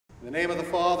In the name of the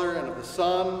Father, and of the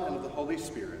Son, and of the Holy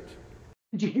Spirit.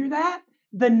 Did you hear that?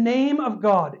 The name of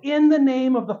God, in the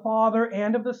name of the Father,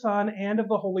 and of the Son, and of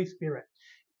the Holy Spirit.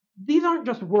 These aren't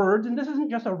just words, and this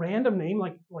isn't just a random name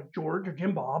like George or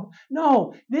Jim Bob.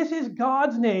 No, this is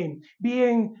God's name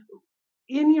being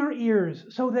in your ears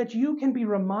so that you can be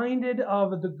reminded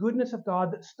of the goodness of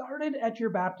God that started at your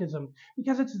baptism,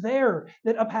 because it's there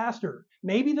that a pastor,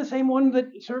 maybe the same one that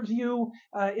serves you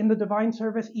in the divine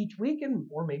service each week,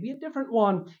 or maybe a different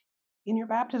one, in your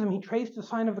baptism, he traced the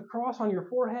sign of the cross on your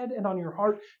forehead and on your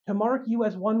heart to mark you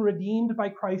as one redeemed by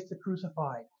Christ the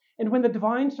crucified. And when the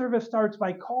divine service starts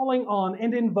by calling on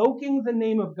and invoking the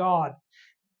name of God,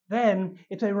 then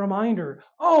it's a reminder,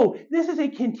 oh, this is a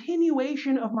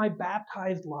continuation of my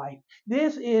baptized life.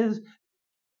 This is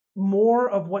more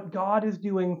of what God is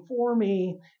doing for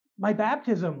me. My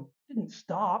baptism didn't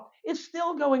stop. It's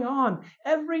still going on.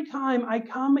 Every time I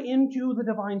come into the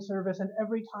divine service and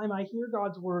every time I hear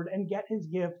God's word and get his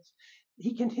gifts,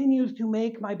 he continues to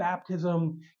make my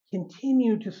baptism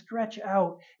continue to stretch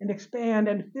out and expand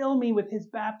and fill me with his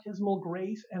baptismal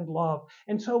grace and love.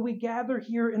 And so we gather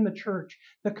here in the church,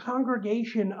 the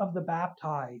congregation of the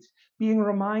baptized, being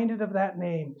reminded of that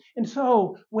name. And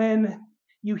so when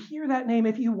you hear that name,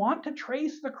 if you want to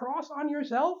trace the cross on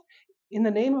yourself in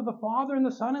the name of the Father and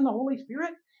the Son and the Holy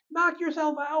Spirit, knock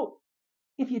yourself out.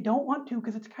 If you don't want to,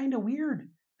 because it's kind of weird,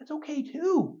 that's okay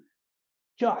too.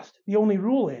 Just the only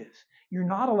rule is you're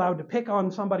not allowed to pick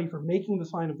on somebody for making the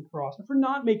sign of the cross or for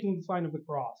not making the sign of the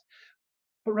cross.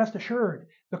 But rest assured,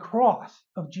 the cross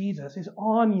of Jesus is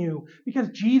on you because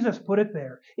Jesus put it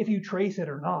there. If you trace it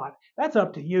or not, that's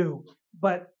up to you.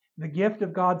 But the gift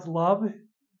of God's love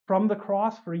from the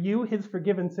cross for you, his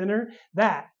forgiven sinner,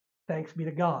 that, thanks be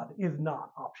to God, is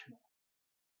not optional.